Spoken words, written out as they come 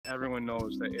everyone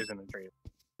knows that isn't a traitor.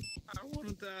 I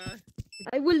wanna die.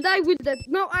 I will die with that.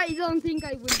 No, I don't think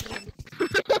I will.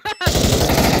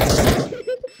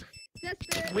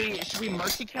 Should we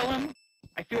mercy kill him?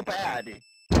 I feel bad.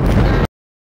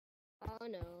 Oh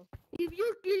no. If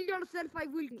you kill yourself, I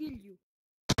will kill you.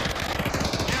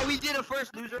 Yeah, we did it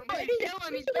first, loser. Hey, kill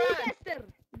him, he's bad. Tester!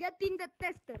 Get in the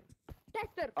tester!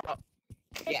 Tester!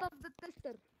 Get yeah. off the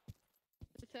tester!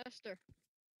 The tester.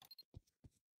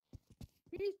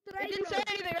 He's He trying didn't say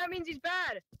anything, that means he's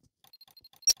bad.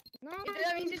 No,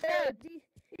 that means he's bad. bad.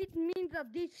 It means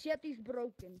that this shit is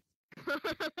broken.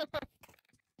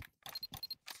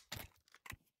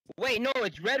 Wait, no,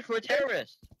 it's red for a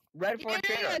terrorist. Red for a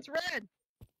traitor. Yeah, it's red.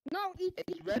 No,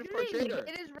 It's red for a green. traitor.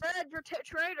 It is red for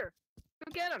traitor.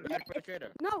 Go get him. Red for a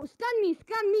traitor. No, scan me,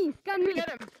 scan me, scan me. Get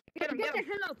him. Get him. Get Get the him.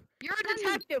 hell up. You're a Scan me.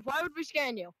 detective. Why would we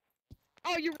scan you?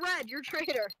 Oh, you're red. You're a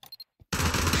traitor.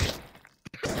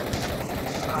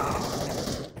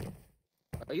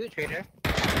 Are you a traitor?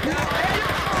 No,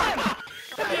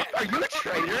 Are you a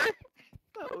traitor?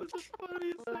 That was the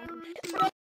funniest thing I've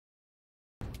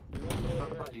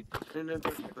Buddy,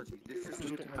 this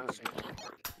isn't happening.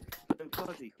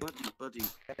 Buddy.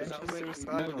 I'm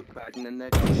making me look bad and then they're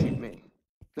gonna shoot me.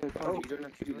 No, buddy, you don't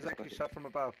have to do was that, actually buddy. shot from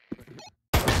above.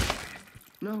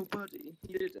 No, buddy,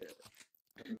 he did it.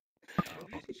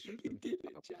 He did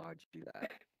it. Why'd you do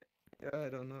that? Yeah, I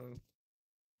don't know.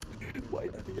 Why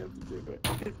did he have to do it?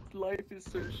 His life is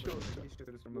so short. He shot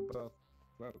us from above.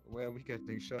 Well, where are we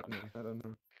getting shot now? I don't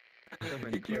know. So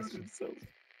many He killed questions. himself.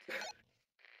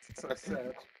 So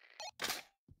sad.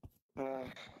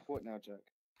 What now, Jack?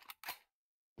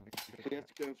 We have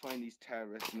to go and find these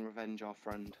terrorists and revenge our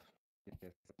friend.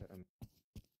 Yes,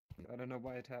 I don't know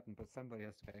why it happened, but somebody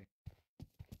has to pay.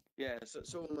 Yeah, so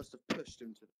someone must have pushed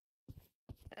him to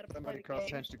Somebody caused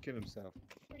Hensch to kill himself.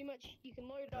 Pretty much, you can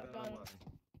load I up don't know gun.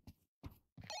 why.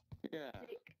 Yeah.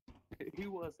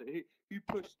 Who was it? Who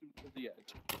pushed him to the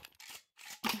edge?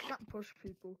 you can't push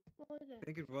people. What is I it?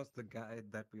 think it was the guy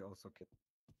that we also killed.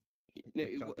 No,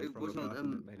 We shot them it from wasn't above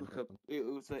and it made him like happen. it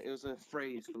was a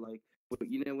phrase for like,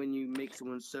 you know, when you make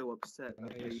someone so upset No,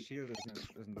 that your they shield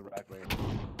isn't the right way.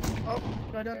 Oh,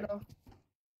 I don't know.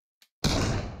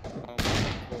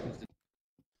 what was it?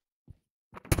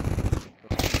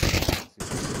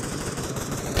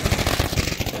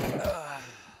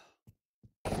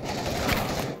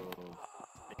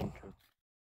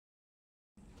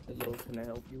 Hello, can I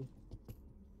help you?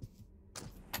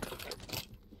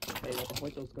 Hey, don't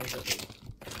point those guns at me.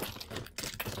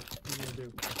 What are you gonna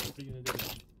do? What are you gonna do?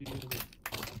 What are you gonna do?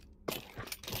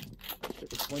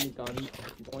 Point your gun.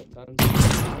 Point guns.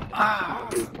 Ah!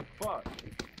 Fuck!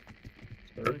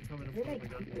 Started coming and pointing my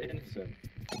gun to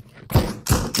innocent.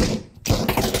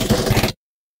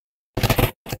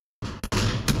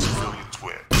 Civilian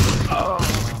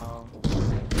twin.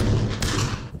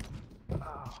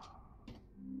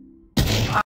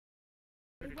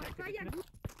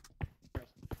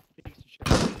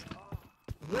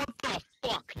 What the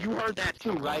fuck? You heard that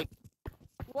too, right?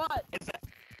 What?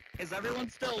 Is everyone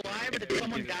still alive or did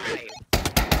someone die?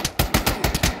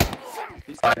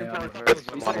 He's I going for heard he's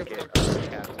someone going get for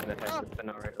cast in the head with the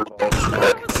narrator ball.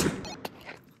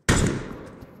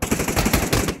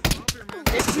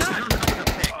 It's not.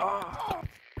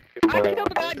 I can kill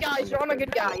the bad guy, so I'm a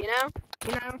good guy, you know?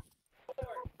 You know?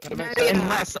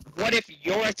 Unless, what if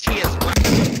you're a TS?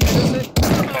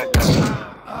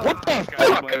 What the Guys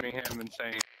fuck? blaming him and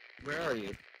saying, Where are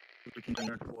you? looking on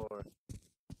the floor.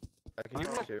 Can you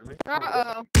all hear me?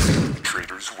 Uh-oh.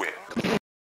 Traitors win.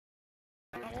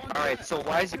 Alright, so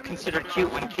why is it considered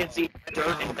cute when kids eat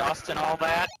dirt and dust and all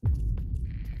that?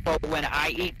 But when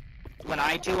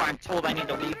I do, I'm told I need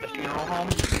to leave the funeral home?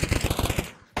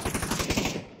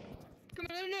 Come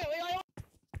on, no.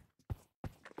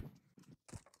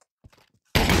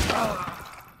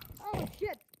 Oh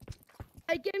shit!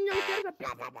 I came yourself a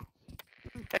blah blah blah.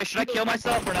 Hey, should I kill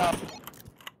myself or no?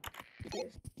 Yes.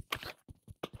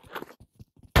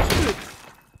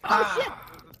 Oh shit!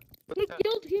 He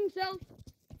killed himself.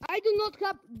 I do not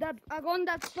have that a gun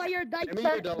that fire died. Come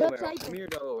here, Delaware. Come here,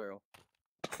 Delaware.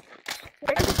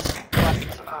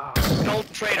 No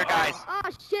traitor, guys. Ah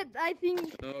shit! I think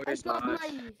No, I it's got not.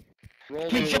 my. Roll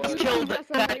He the just one. killed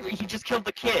he just killed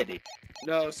the kid.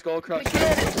 No, Skullcrush.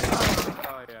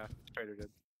 Oh yeah, traitor did.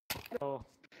 Oh,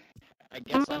 I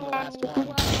guess I'm the last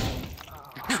one.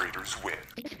 Traitors win.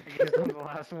 I guess I'm the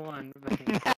last one.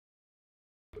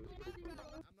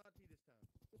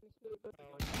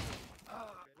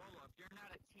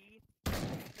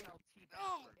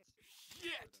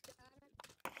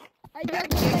 I got That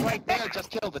kid right there just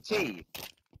killed the T.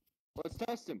 Let's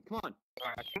test him. Come on.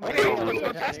 Okay, let's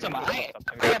go test him. I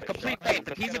have complete faith.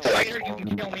 If he's a traitor, you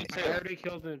can kill me I too. already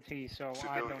killed the T, so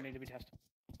I don't need to be tested.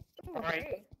 Alright.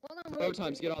 Okay. Hold on, Go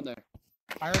times. Get on there.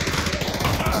 I already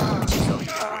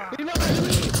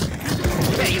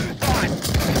Yeah, he's gone.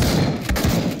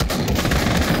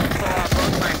 So,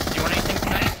 both times, do you want anything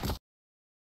tonight?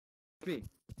 Me.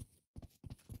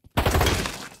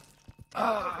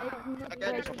 That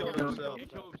guy just killed himself.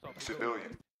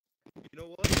 Civilian. You know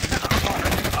what?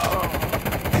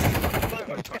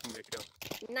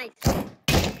 Nice.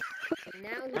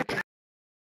 Now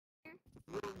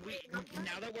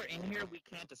Now that we're in here, we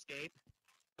can't escape.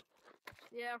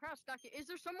 yeah, we're kind of stuck here. Is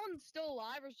there someone still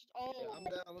alive or just Yeah, I'm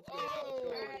down. Let's go. Let's go.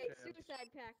 Alright, suicide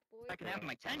pact, boys. I can have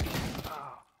my 10.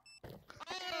 Oh!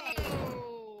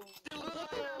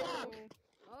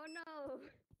 Oh no.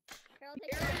 Carol,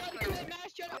 take Here, it. let's do it,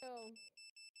 mass shut up. Go.